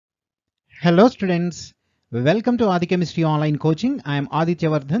Hello students, welcome to Adi Chemistry Online Coaching. I am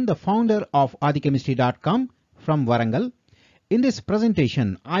Aditya Vardhan, the founder of adichemistry.com from Warangal. In this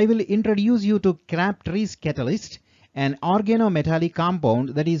presentation, I will introduce you to Crabtree's catalyst, an organometallic compound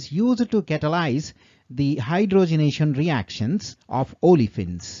that is used to catalyze the hydrogenation reactions of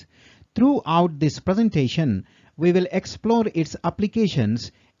olefins. Throughout this presentation, we will explore its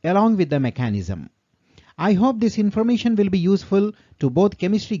applications along with the mechanism. I hope this information will be useful to both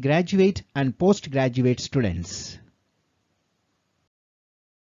chemistry graduate and postgraduate students.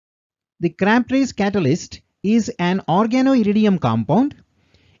 The Crabtree's catalyst is an organoiridium compound.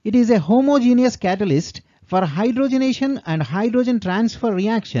 It is a homogeneous catalyst for hydrogenation and hydrogen transfer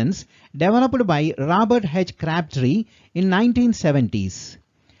reactions developed by Robert H. Crabtree in 1970s.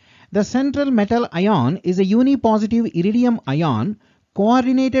 The central metal ion is a unipositive iridium ion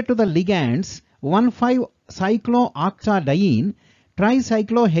coordinated to the ligands 1,5-cyclooctadiene,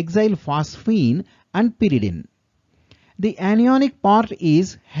 tricyclohexylphosphine and pyridine. The anionic part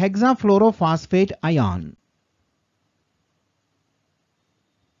is hexafluorophosphate ion.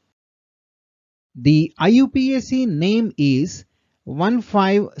 The IUPAC name is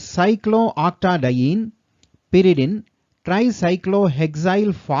 1,5-cyclooctadiene, pyridine,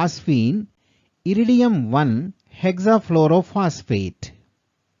 tricyclohexylphosphine, iridium 1 hexafluorophosphate.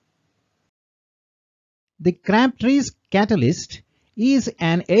 The Crabtree's catalyst is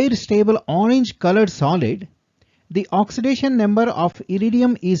an air-stable orange-colored solid. The oxidation number of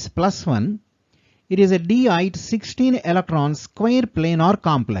iridium is +1. It is a D-ite 16-electron square planar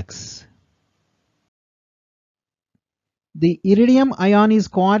complex. The iridium ion is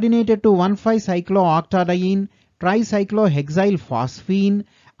coordinated to 1,5-cyclooctadiene, tricyclohexylphosphine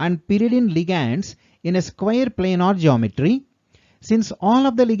and pyridine ligands in a square planar geometry. Since all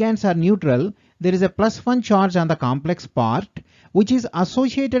of the ligands are neutral, there is a +1 charge on the complex part, which is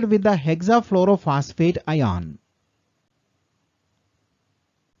associated with the hexafluorophosphate ion.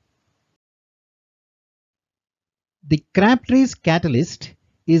 The Crabtree's catalyst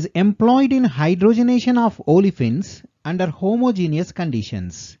is employed in hydrogenation of olefins under homogeneous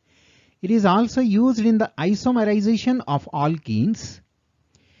conditions. It is also used in the isomerization of alkenes.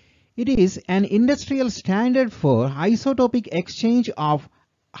 It is an industrial standard for isotopic exchange of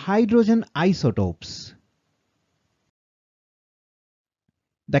hydrogen isotopes.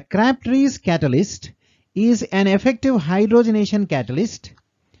 The Crabtree's catalyst is an effective hydrogenation catalyst.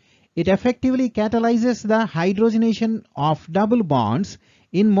 It effectively catalyzes the hydrogenation of double bonds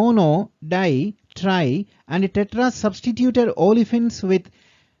in mono, di, tri and tetra substituted olefins with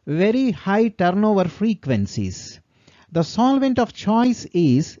very high turnover frequencies. The solvent of choice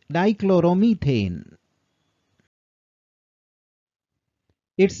is dichloromethane.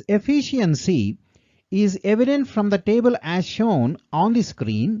 Its efficiency is evident from the table as shown on the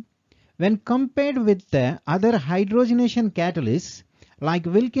screen. When compared with the other hydrogenation catalysts like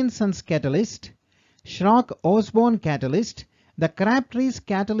Wilkinson's catalyst, Schrock-Osborne catalyst, the Crabtree's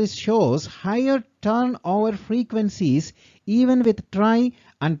catalyst shows higher turnover frequencies even with tri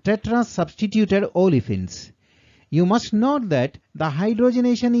and tetra substituted olefins. You must note that the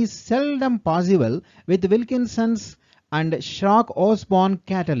hydrogenation is seldom possible with Wilkinson's and Schrock-Osborne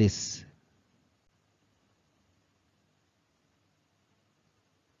catalysts.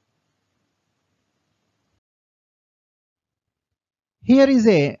 Here is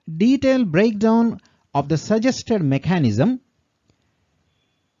a detailed breakdown of the suggested mechanism.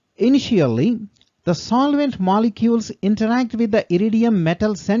 Initially, the solvent molecules interact with the iridium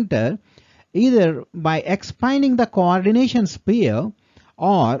metal center either by expanding the coordination sphere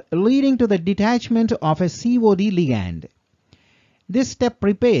or leading to the detachment of a COD ligand. This step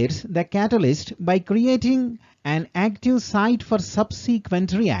prepares the catalyst by creating an active site for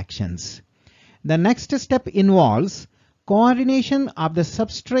subsequent reactions. The next step involves coordination of the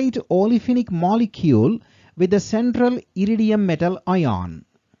substrate olefinic molecule with the central iridium metal ion.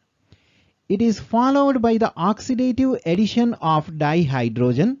 It is followed by the oxidative addition of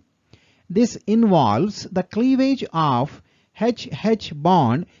dihydrogen. This involves the cleavage of HH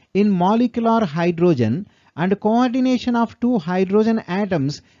bond in molecular hydrogen and coordination of two hydrogen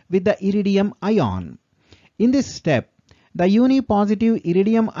atoms with the iridium ion. In this step, the unipositive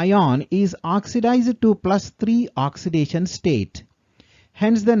iridium ion is oxidized to +3 oxidation state,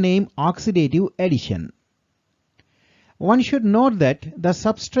 hence the name oxidative addition. One should note that the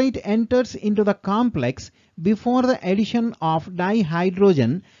substrate enters into the complex before the addition of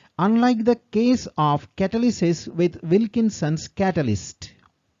dihydrogen, unlike the case of catalysis with Wilkinson's catalyst.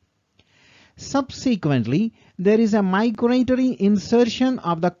 Subsequently, there is a migratory insertion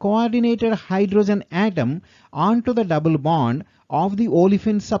of the coordinated hydrogen atom onto the double bond of the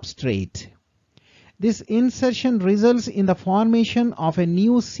olefin substrate. This insertion results in the formation of a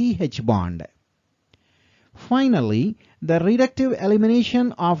new CH bond. Finally, the reductive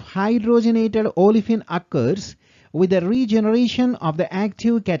elimination of hydrogenated olefin occurs with the regeneration of the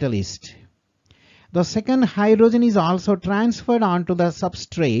active catalyst. The second hydrogen is also transferred onto the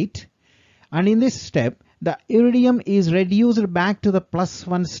substrate, and in this step, the iridium is reduced back to the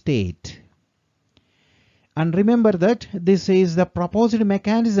 +1 state. And remember that this is the proposed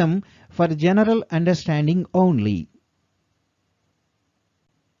mechanism for general understanding only.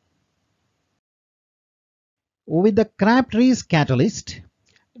 With the Crabtree's catalyst,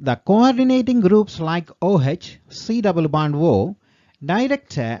 the coordinating groups like OH, C double bond O,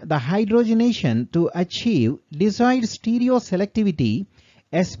 direct the hydrogenation to achieve desired stereoselectivity,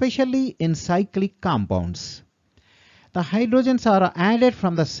 especially in cyclic compounds. The hydrogens are added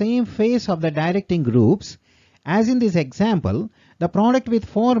from the same phase of the directing groups. As in this example, the product with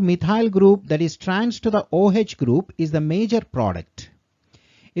 4-methyl group that is trans to the OH group is the major product.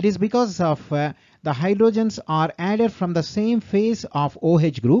 It is because of the hydrogens are added from the same phase of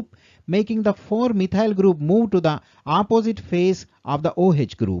OH group, making the 4-methyl group move to the opposite phase of the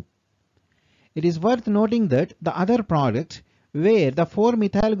OH group. It is worth noting that the other product, where the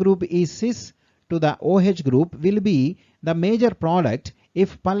 4-methyl group is cis to the OH group, will be the major product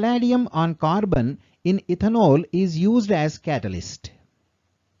if palladium on carbon in ethanol is used as catalyst.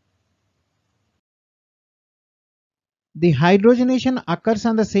 The hydrogenation occurs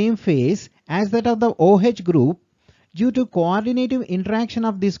on the same phase as that of the OH group due to coordinative interaction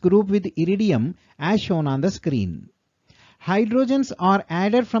of this group with iridium as shown on the screen. Hydrogens are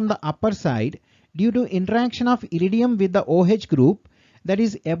added from the upper side due to interaction of iridium with the OH group that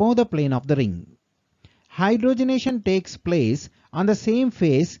is above the plane of the ring. Hydrogenation takes place on the same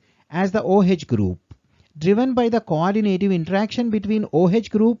phase as the OH group, driven by the coordinative interaction between OH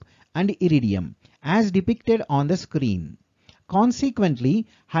group and iridium, as depicted on the screen. Consequently,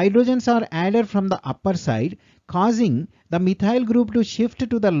 hydrogens are added from the upper side, causing the methyl group to shift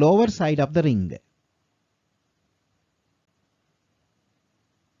to the lower side of the ring.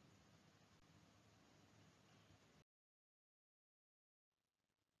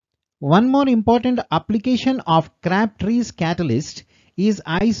 One more important application of Crabtree's catalyst is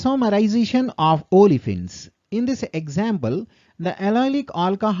isomerization of olefins. In this example, the allylic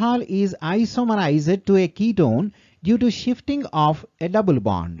alcohol is isomerized to a ketone due to shifting of a double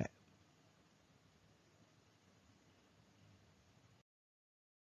bond.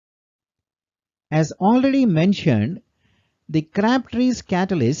 As already mentioned, the Crabtree's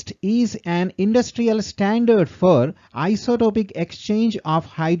catalyst is an industrial standard for isotopic exchange of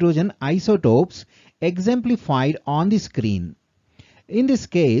hydrogen isotopes exemplified on the screen. In this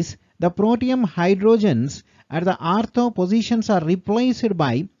case, the protium hydrogens at the ortho positions are replaced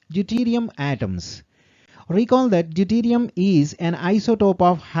by deuterium atoms. Recall that deuterium is an isotope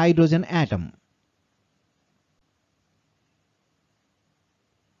of hydrogen atom.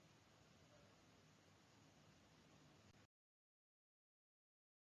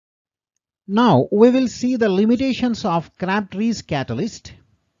 Now we will see the limitations of Crabtree's catalyst.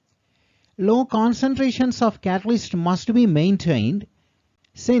 Low concentrations of catalyst must be maintained,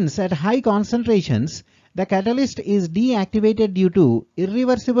 since at high concentrations the catalyst is deactivated due to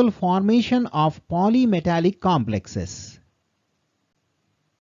irreversible formation of polymetallic complexes.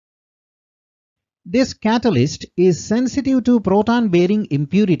 This catalyst is sensitive to proton-bearing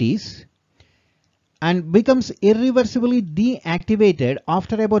impurities and becomes irreversibly deactivated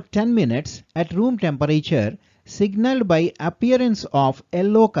after about 10 minutes at room temperature, signaled by appearance of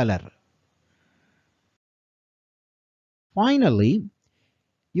yellow color. Finally,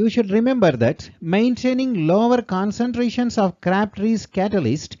 you should remember that maintaining lower concentrations of Crabtree's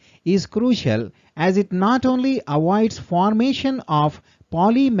catalyst is crucial, as it not only avoids formation of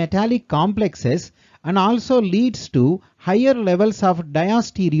polymetallic complexes and also leads to higher levels of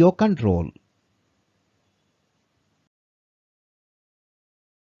diastereo control.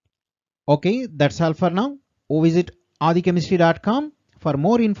 Okay, that's all for now. Visit adichemistry.com for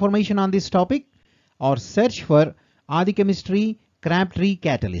more information on this topic, or search for Adichemistry Crabtree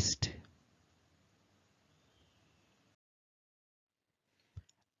catalyst.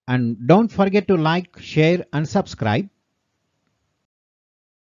 And don't forget to like, share and subscribe.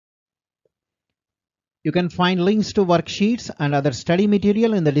 You can find links to worksheets and other study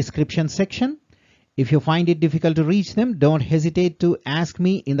material in the description section. If you find it difficult to reach them, don't hesitate to ask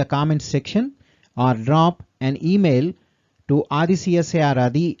me in the comments section or drop an email to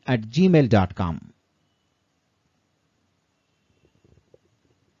adisiyasaradi@gmail.com.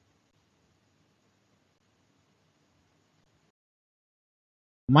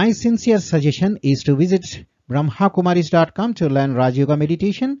 My sincere suggestion is to visit brahmakumaris.com to learn Raj Yoga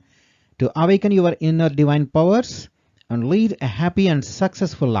meditation, to awaken your inner divine powers and lead a happy and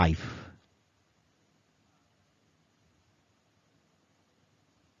successful life.